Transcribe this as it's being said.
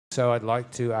So I'd like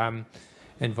to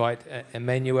invite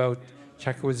Emmanuel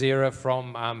Chakwizira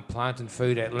from Plant and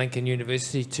Food at Lincoln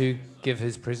University to give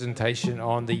his presentation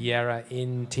on the Yara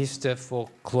N tester for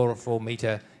chlorophyll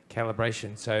meter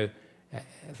calibration. So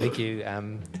thank you,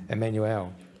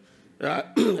 Emmanuel.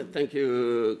 Thank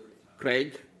you,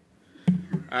 Craig.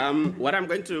 What I'm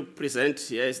going to present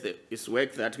here is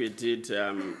work that we did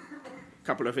a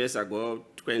couple of years ago,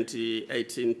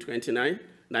 2018,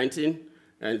 2019,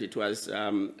 and it was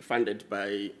funded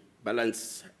by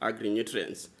Balanced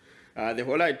Agri-Nutrients. The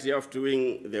whole idea of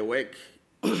doing the work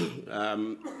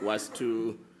was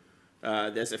to,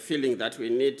 there's a feeling that we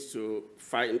need to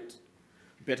find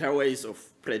better ways of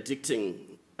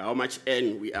predicting how much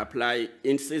N we apply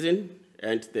in season,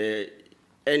 and the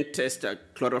N tester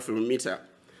chlorophyll meter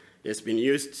has been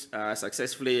used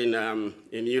successfully in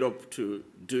Europe to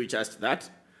do just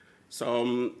that.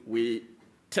 So we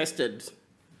tested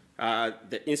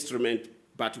the instrument,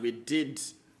 but we did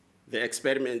the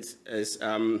experiments as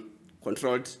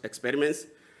controlled experiments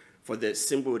for the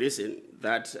simple reason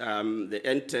that the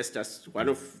N testers, one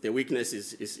of the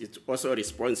weaknesses is it also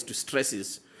responds to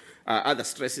stresses, other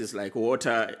stresses like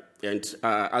water and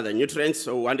other nutrients.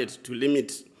 So we wanted to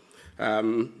limit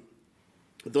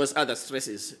those other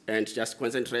stresses and just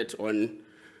concentrate on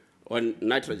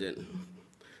nitrogen.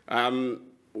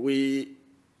 We,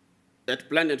 at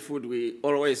Plant and Food, we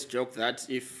always joke that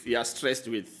if you are stressed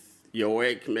with your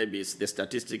work, maybe it's the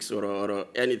statistics or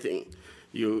anything,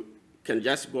 you can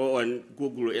just go on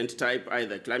Google and type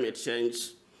either climate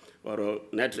change or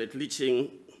nitrate leaching,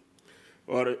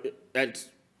 and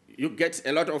you get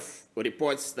a lot of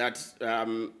reports that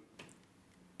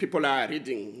people are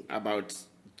reading about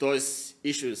those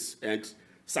issues, and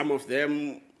some of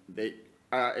them, they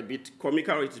are a bit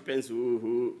comical. It depends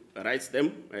who writes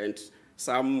them, and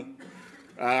some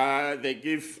they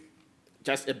give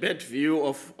just a bad view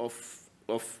of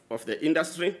the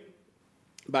industry.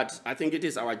 But I think it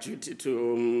is our duty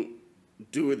to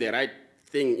do the right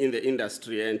thing in the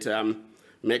industry and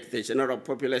make the general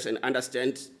population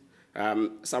understand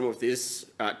some of these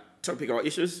topical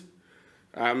issues.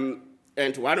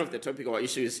 And one of the topical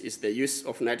issues is the use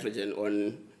of nitrogen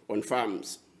on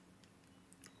farms.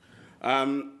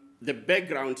 The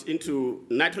background into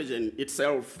nitrogen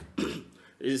itself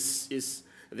is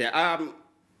there are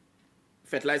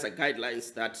fertilizer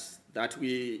guidelines that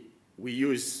we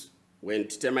use when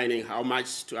determining how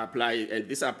much to apply, and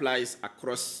this applies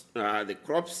across the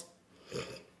crops.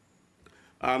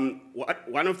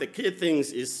 One of the key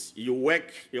things is you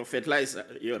work your fertilizer,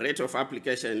 your rate of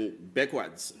application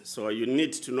backwards. So you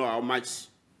need to know how much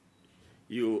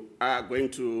you are going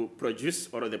to produce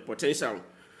or the potential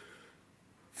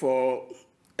for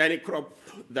any crop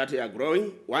that you are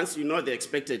growing. Once you know the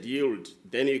expected yield,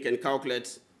 then you can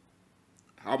calculate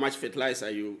how much fertilizer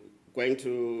you're going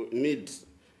to need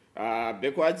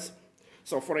backwards.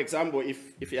 So for example,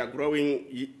 if you are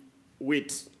growing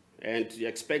wheat and you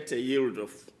expect a yield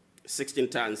of 16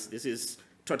 tons, this is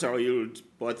total yield,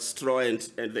 both straw and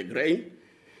the grain,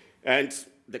 and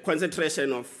the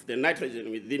concentration of the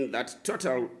nitrogen within that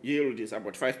total yield is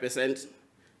about 5%,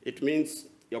 it means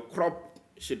your crop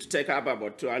should take up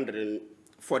about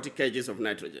 240 kgs of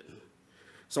nitrogen.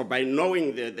 So by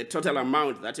knowing the total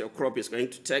amount that your crop is going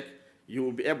to take, you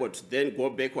will be able to then go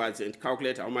backwards and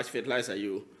calculate how much fertilizer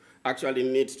you actually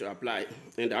need to apply.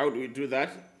 And how do we do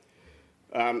that?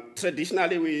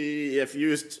 Traditionally, we have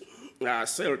used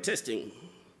soil testing.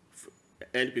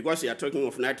 And because we are talking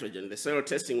of nitrogen, the soil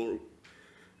testing will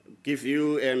give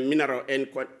you a mineral N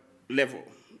level.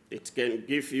 It can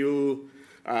give you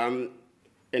an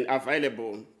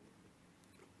available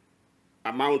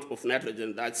amount of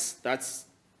nitrogen that's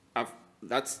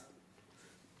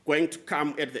going to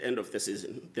come at the end of the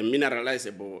season, the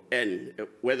mineralizable N,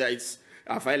 whether it's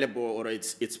available or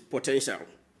its potential.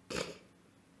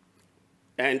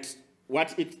 And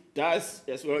what it does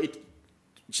as well,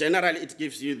 generally it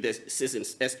gives you the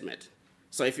season's estimate.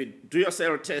 So if you do your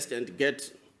soil test and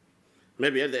get,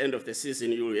 maybe at the end of the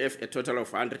season, you will have a total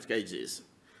of 100 kgs.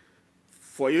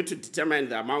 For you to determine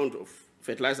the amount of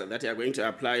fertilizer that you are going to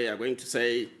apply, you are going to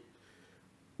say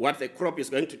what the crop is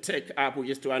going to take up, which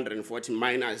is 240,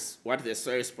 minus what the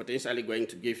soil is potentially going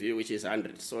to give you, which is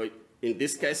 100. So in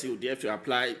this case, you would have to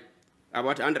apply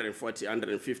about 140,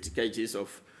 150 kgs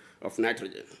of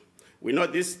nitrogen. We know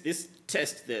this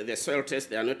test, the soil tests,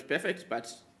 they are not perfect,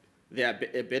 but they are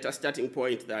a better starting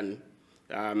point than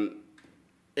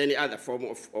any other form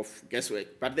of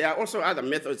guesswork. But there are also other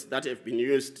methods that have been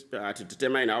used to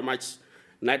determine how much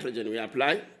nitrogen we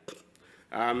apply.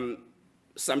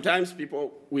 Sometimes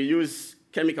we use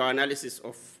chemical analysis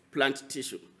of plant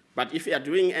tissue But if you are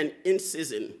doing an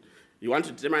in-season, you want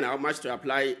to determine how much to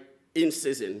apply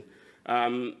in-season,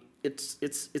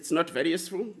 it's not very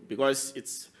useful because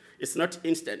it's not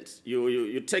instant.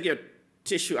 You take your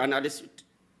tissues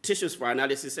for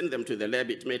analysis, send them to the lab.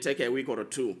 It may take a week or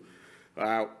two.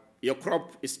 Your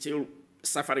crop is still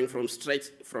suffering from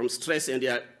stress and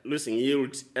you're losing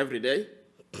yield every day.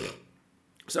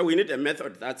 So we need a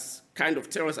method that kind of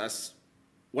tells us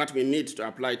what we need to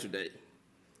apply today.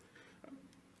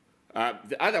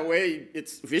 The other way,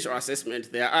 it's visual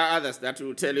assessment. There are others that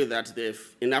will tell you that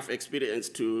they've enough experience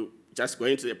to just go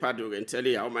into the paddock and tell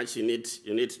you how much you need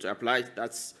to apply.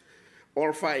 That's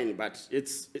all fine, but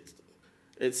it's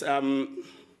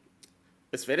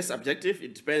very subjective.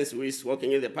 It depends who is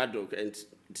working in the paddock and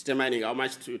determining how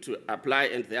much to apply,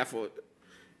 and therefore,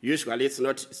 usually it's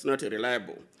not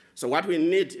reliable. So what we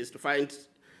need is to find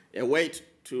a way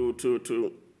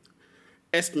to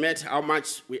estimate how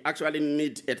much we actually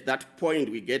need at that point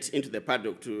we get into the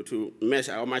paddock to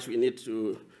measure how much we need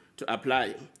to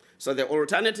apply. So the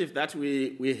alternative that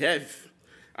we have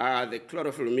are the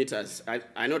chlorophyll meters.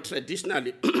 I know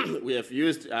traditionally we have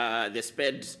used the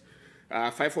SPED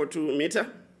 542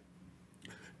 meter,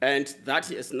 and that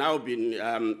has now been,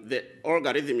 the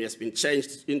algorithm has been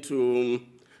changed into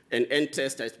an N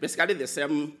tester. It's basically the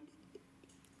same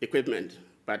equipment,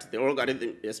 but the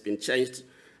algorithm has been changed,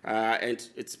 and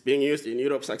it's being used in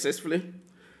Europe successfully.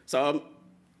 So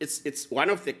it's one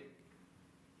of the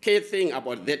key thing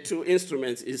about the two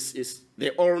instruments is they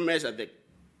all measure the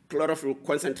chlorophyll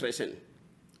concentration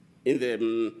in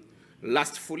the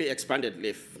last fully expanded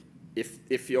leaf.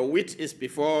 If your wheat is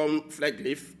before flag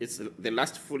leaf, it's the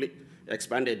last fully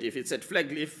expanded. If it's at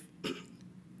flag leaf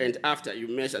and after, you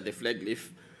measure the flag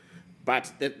leaf.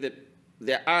 But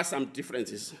there are some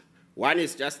differences. One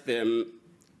is just the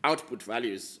output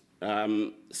values.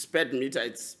 SPED meter,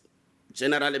 it's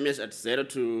generally measured 0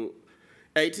 to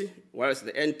 80, whereas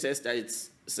the N tester,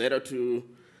 it's 0 to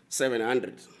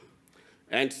 700.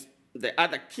 And the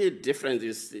other key difference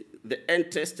is the N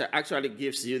tester actually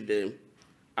gives you the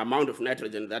amount of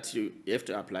nitrogen that you have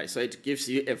to apply. So it gives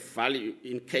you a value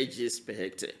in kgs per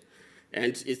hectare.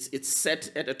 And it's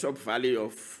set at a top value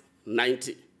of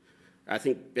 90. I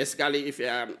think basically if you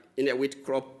are in a wheat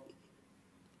crop,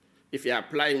 if you are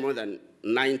applying more than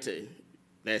 90,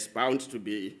 there's bound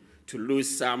to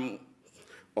lose some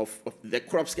of the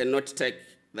crops cannot take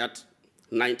that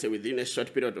 90 within a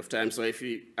short period of time. So if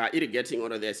you are irrigating or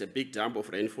there's a big dump of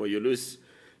rainfall, you lose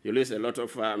a lot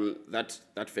of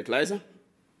that fertilizer.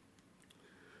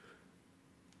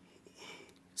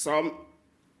 So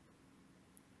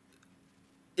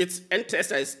its N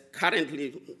tester is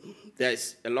currently,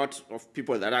 there's a lot of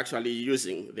people that are actually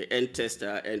using the N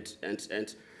tester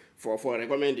and for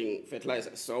recommending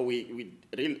fertilizers. So we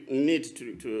really need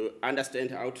to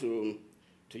understand how to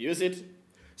use it.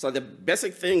 So the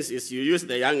basic things is you use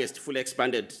the youngest fully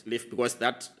expanded leaf because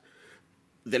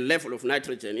the level of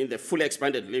nitrogen in the fully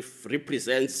expanded leaf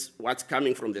represents what's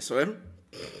coming from the soil.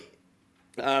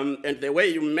 And the way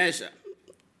you measure,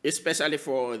 especially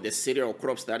for the cereal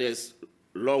crops that is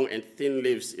long and thin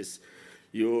leaves, is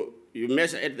you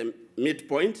measure at the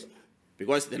midpoint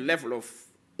because the level of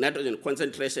nitrogen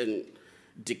concentration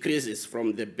decreases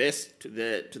from the base to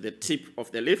the tip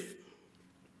of the leaf.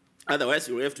 Otherwise,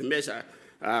 you have to measure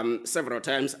several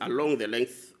times along the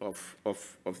length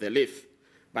of the leaf.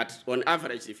 But on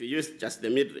average, if you use just the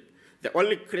mid, the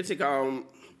only critical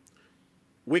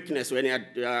weakness when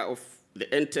you are of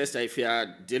the N tester, if you are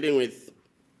dealing with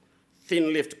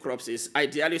thin-leafed crops, is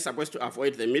ideally supposed to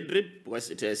avoid the midrib because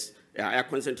it has a higher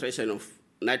concentration of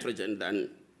nitrogen than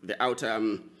the outer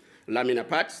laminar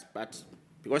part. But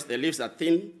because the leaves are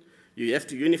thin, you have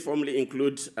to uniformly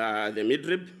include the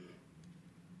midrib.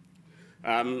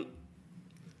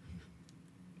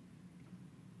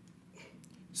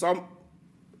 So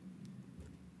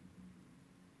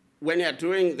when you're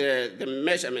doing the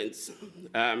measurements,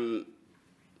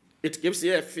 it gives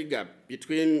you a figure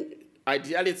between,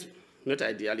 ideally,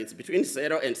 it's between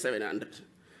 0 and 700.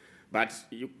 But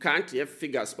you can't have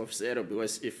figures of 0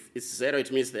 because if it's 0,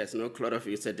 it means there's no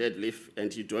chlorophyll, it's a dead leaf,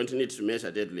 and you don't need to measure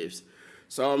dead leaves.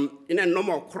 So in a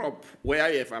normal crop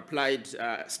where you have applied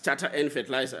starter N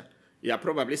fertilizer, you are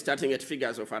probably starting at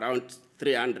figures of around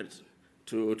 300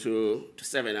 to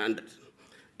 700.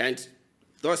 And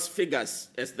those figures,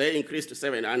 as they increase to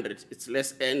 700, it's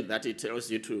less N that it tells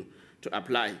you to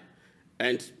apply.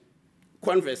 And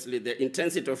conversely, the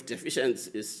intensity of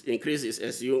deficiency increases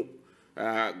as you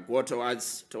go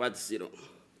towards 0.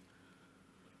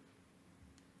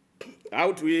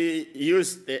 How do we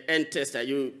use the N tester?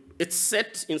 It's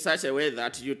set in such a way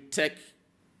that you take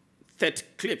 30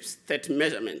 clips, 30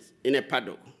 measurements in a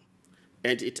paddock,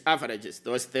 and it averages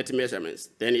those 30 measurements,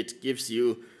 then it gives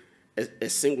you a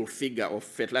single figure of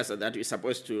fertilizer that you're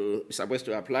supposed to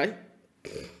apply.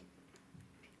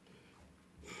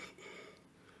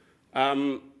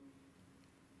 The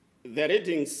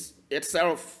readings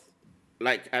itself,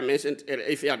 like I mentioned,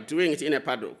 if you are doing it in a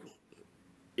paddock,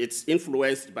 it's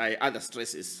influenced by other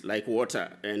stresses like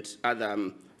water and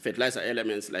other fertilizer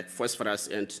elements like phosphorus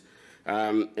and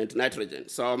nitrogen.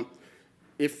 So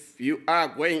if you are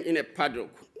going in a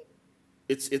paddock,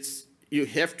 you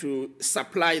have to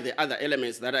supply the other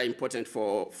elements that are important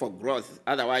for growth.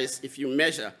 Otherwise, if you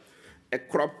measure a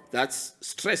crop that's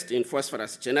stressed in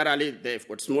phosphorus, generally they've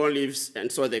got small leaves,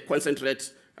 and so they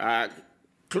concentrate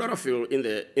chlorophyll in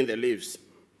the leaves,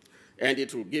 and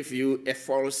it will give you a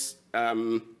false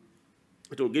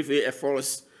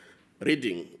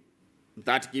reading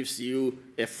that gives you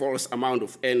a false amount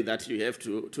of N that you have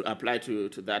to apply to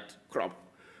that crop.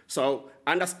 So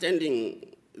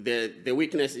understanding the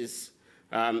weaknesses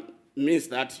means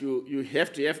that you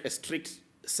have to have a strict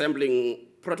sampling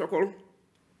protocol.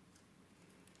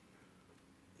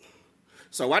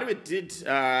 So what we did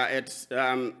at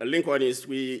Lincoln is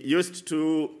we used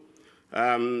two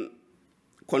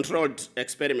controlled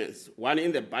experiments, one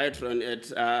in the biotron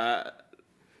at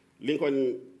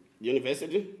Lincoln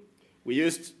University. We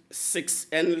used 6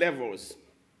 N levels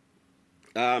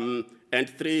and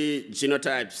 3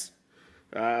 genotypes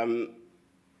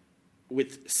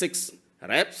with 6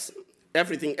 reps.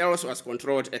 Everything else was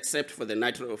controlled except for the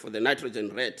nitrogen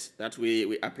rate that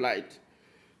we applied.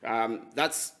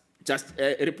 That's just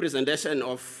a representation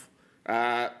of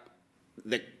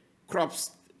the crops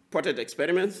potted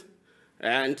experiments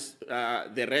and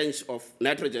the range of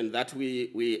nitrogen that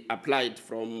we applied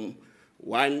from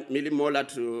 1 millimolar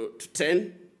to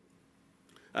 10.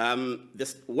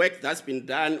 This work that's been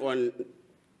done on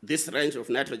this range of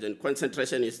nitrogen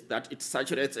concentration is that it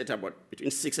saturates at about between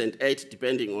 6 and 8,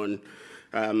 depending on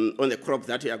the crop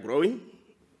that you are growing.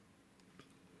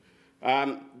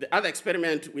 The other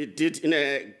experiment we did in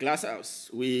a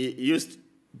glasshouse, we used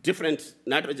different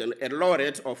nitrogen, a low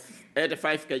rate of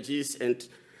 85 kgs and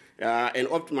an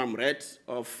optimum rate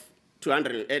of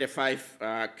 285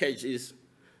 kgs.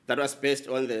 That was based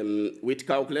on the wheat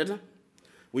calculator.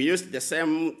 We used the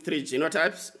same 3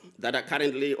 genotypes that are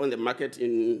currently on the market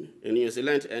in New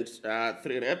Zealand and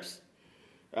 3 reps.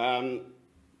 And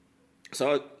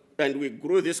we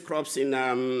grew these crops in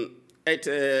 8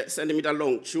 centimeter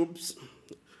long tubes.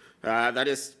 That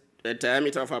is a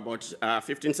diameter of about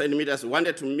 15 centimeters. We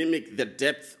wanted to mimic the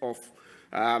depth of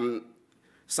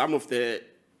some of the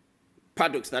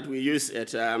paddocks that we use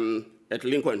at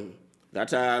Lincoln,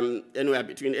 that are anywhere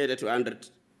between 80 to 100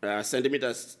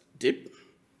 centimeters deep.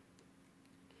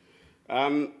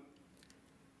 To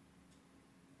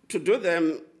do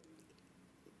the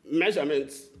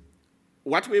measurements,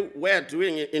 what we were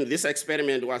doing in this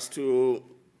experiment was to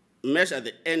measure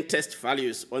the N test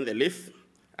values on the leaf.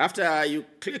 After you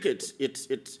click it,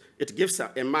 it gives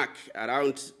a mark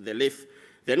around the leaf.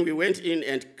 Then we went in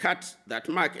and cut that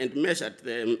mark and measured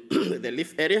the, the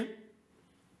leaf area.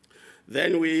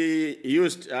 Then we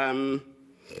used,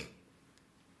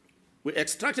 we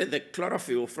extracted the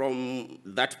chlorophyll from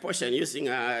that portion using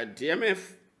a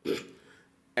DMF.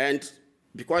 And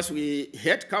because we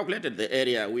had calculated the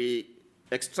area, we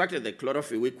extracted the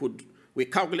chlorophyll, we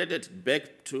calculated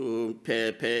back to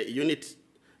per unit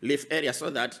leaf area so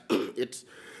that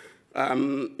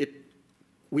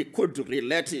we could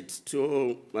relate it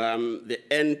to the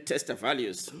N tester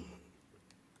values.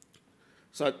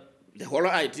 So the whole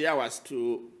idea was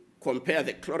to compare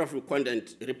the chlorophyll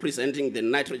content representing the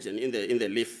nitrogen in the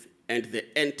leaf and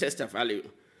the N tester value.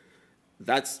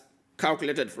 That's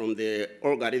calculated from the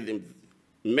algorithm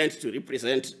meant to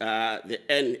represent the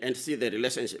N and see the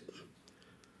relationship.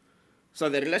 So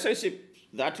the relationship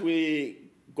that we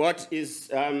got is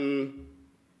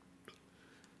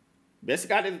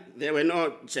basically there were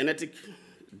no genetic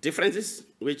differences,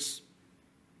 which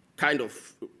kind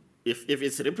of, if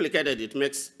it's replicated, it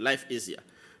makes life easier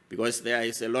because there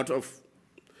is a lot of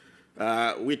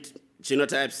wheat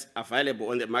genotypes available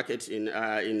on the market in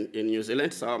New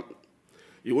Zealand. So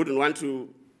you wouldn't want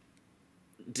to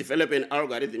develop an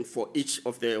algorithm for each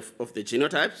of the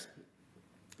genotypes,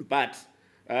 but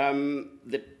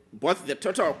both the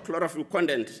total chlorophyll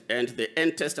content and the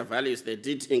N tester values, they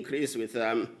did increase with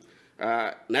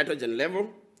nitrogen level,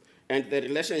 and the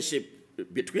relationship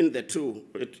between the two,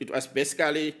 it was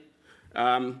basically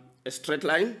a straight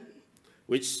line,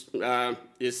 which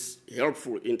is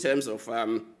helpful in terms of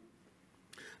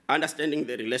understanding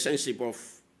the relationship of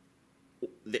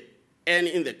the N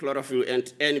in the chlorophyll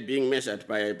and N being measured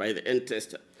by the N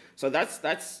tester. So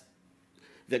that's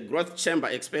the growth chamber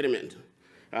experiment.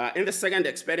 In the second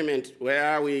experiment,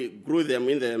 where we grew them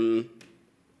in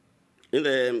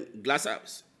the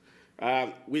glasshouse,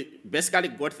 we basically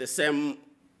got the same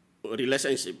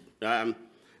relationship.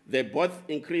 They both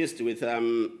increased with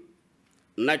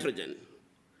nitrogen,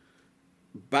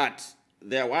 but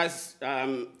there was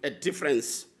a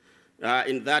difference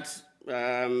in that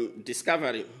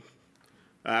discovery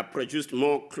produced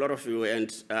more chlorophyll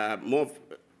and more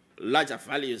larger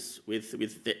values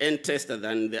with the N tester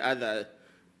than the other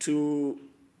two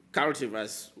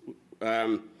cultivars,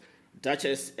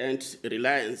 Duchess and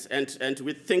Reliance. And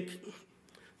we think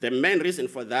the main reason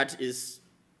for that is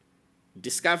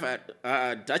discovered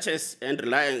Duchess and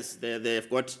Reliance, they've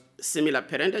got similar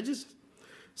parentages.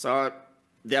 So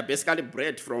they are basically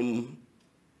bred from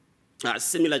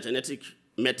similar genetic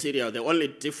material. The only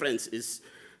difference is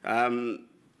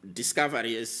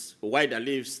Discovery is wider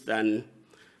leaves than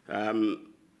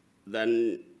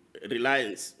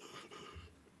Reliance.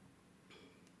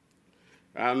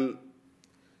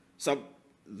 So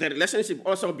the relationship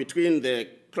also between the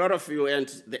chlorophyll and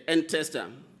the N tester,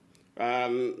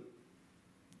 the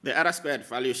R²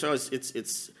 value shows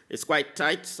it's quite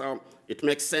tight, so it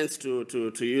makes sense to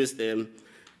use the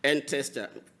N tester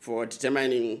for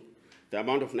determining the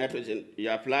amount of nitrogen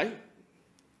you apply.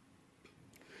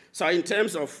 So in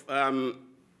terms of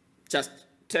just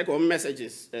take-home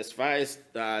messages as far as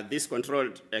these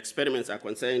controlled experiments are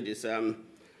concerned, is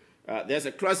there's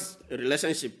a close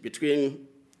relationship between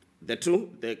the two,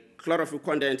 the chlorophyll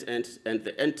content and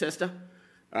the N tester,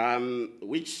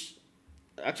 which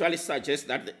actually suggests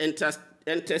that the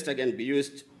N tester can be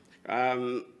used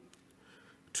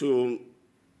to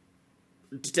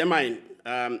determine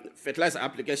fertilizer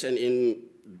application in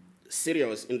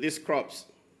cereals, in these crops.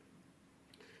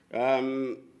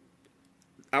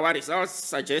 Our results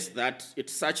suggest that it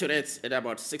saturates at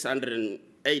about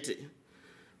 680,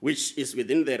 which is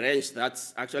within the range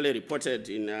that's actually reported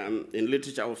in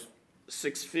literature of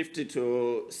 650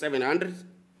 to 700.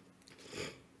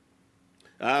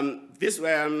 These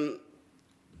were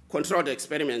controlled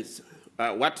experiments.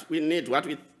 What we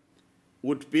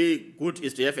would be good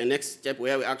is to have a next step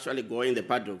where we actually go in the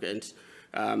paddock and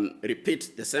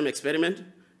repeat the same experiment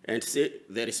and see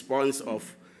the response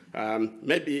of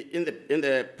maybe in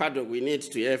the paddock we need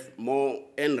to have more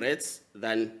N rates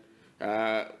than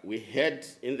we had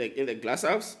in the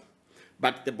glasshouse.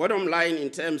 But the bottom line in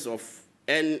terms of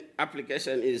N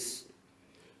application is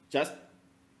just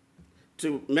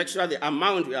to make sure the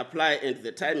amount we apply and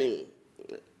the timing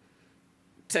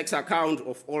takes account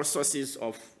of all sources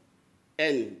of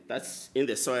N that's in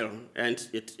the soil, and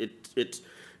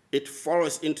it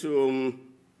falls into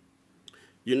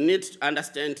you need to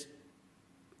understand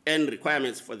N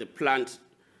requirements for the plant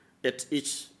at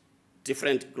each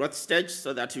different growth stage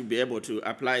so that you'll be able to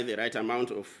apply the right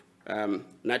amount of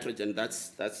nitrogen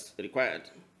that's required.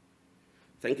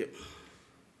 Thank you.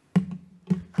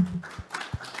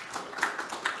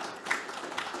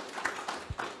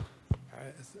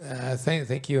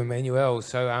 Thank you, Emmanuel.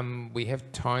 So we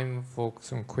have time for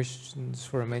some questions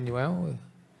for Emmanuel.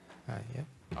 Yeah.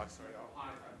 Oh, sorry.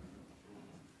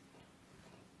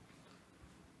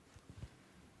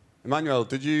 Emmanuel,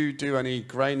 did you do any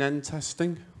grain N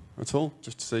testing at all,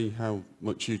 just to see how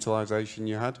much utilisation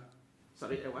you had?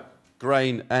 Sorry, what?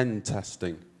 Grain N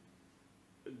testing.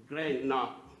 Grain,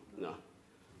 no.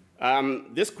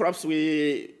 These crops,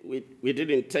 we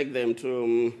didn't take them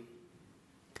to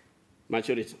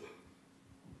maturity.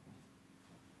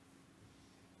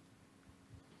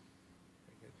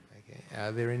 Okay.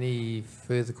 Are there any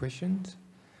further questions?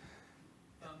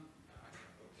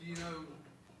 Do you know?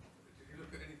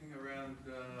 Around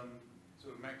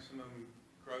sort of maximum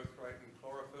growth rate and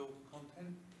chlorophyll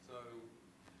content. So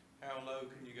how low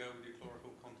can you go with your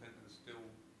chlorophyll content and still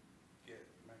get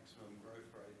maximum growth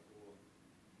rate? Or?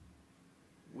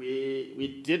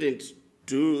 We didn't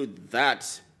do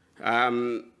that.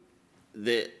 To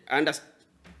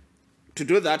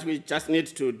do that, we just need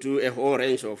to do a whole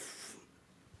range of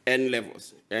N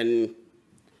levels and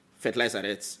fertilizer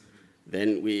rates.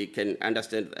 Then we can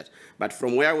understand that. But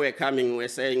from where we're coming, we're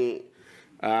saying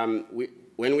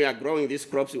when we are growing these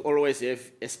crops, we always have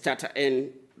a starter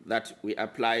N that we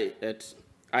apply at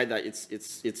either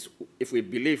if we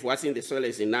believe what's in the soil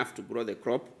is enough to grow the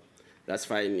crop, that's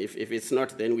fine. If it's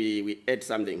not, then we add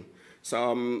something.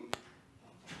 So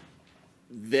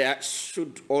there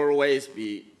should always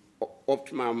be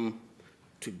optimum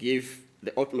to give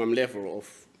the optimum level of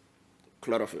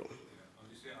chlorophyll.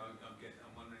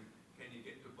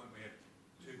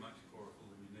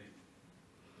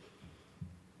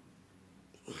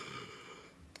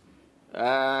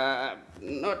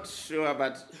 Not sure,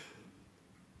 but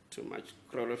too much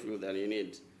chlorophyll than you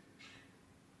need.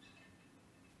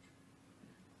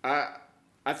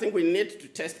 I think we need to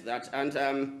test that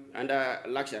under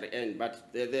Yara N,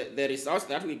 but the results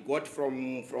that we got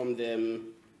from the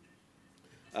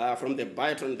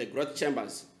biotron, the growth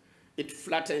chambers, it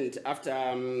flattened after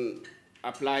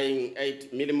applying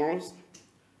 8 millimoles.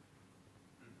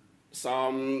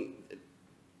 So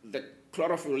the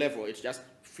chlorophyll level, it just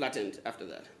flattened after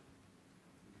that.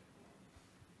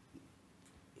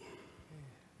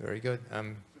 Very good.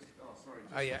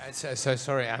 Oh yeah, so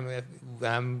sorry. I'm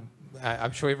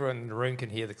sure everyone in the room can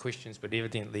hear the questions, but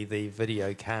evidently the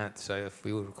video can't. So if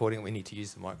we were recording, we need to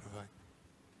use the microphone.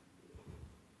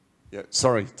 Yeah,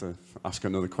 sorry to ask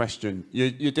another question.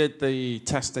 You did the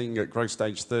testing at growth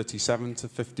stage 37 to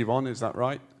 51, is that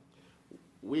right?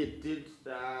 We did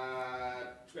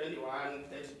 21,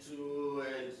 32,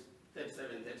 and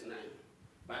 37, 39.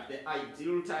 But the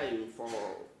ideal time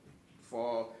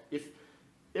for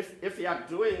if you are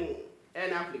doing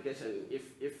an application,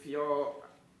 if your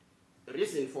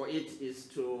reason for it is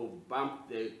to bump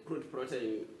the crude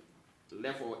protein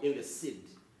level in the seed,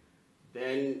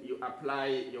 then you apply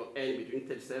your N between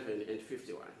 37 and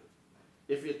 51.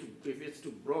 If it's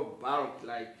to grow bulk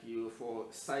like you for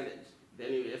silage,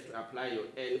 then you have to apply your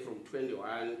N from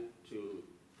 21 to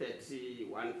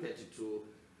 31, 32,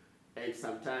 and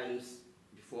sometimes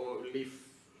before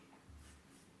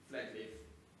flat leaf.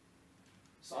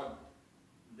 So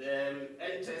the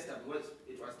N tester, because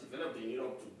it was developed in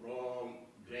Europe to grow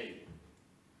grain.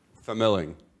 For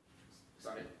milling?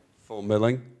 Sorry? For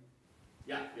milling?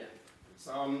 Yeah.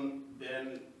 So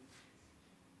then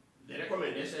the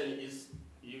recommendation is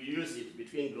you use it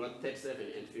between growth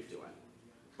 37 and 51.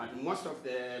 But most of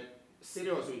the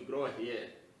cereals we grow here,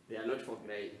 they are not for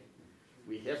grain.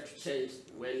 We have to change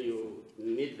when you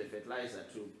need the fertilizer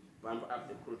to bump up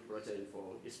the crude protein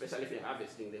for, especially if you're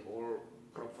harvesting the whole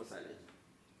crop for silage.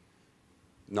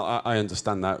 No, I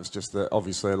understand that. It's just that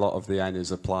obviously a lot of the N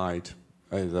is applied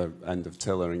at the end of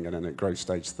tillering and then at growth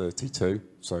stage 32.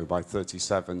 So by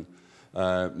 37,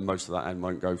 most of that N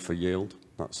won't go for yield.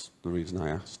 That's the reason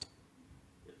I asked.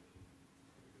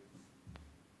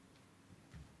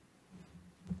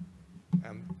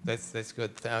 That's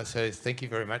good. So thank you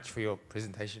very much for your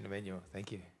presentation, Emmanuel.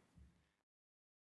 Thank you.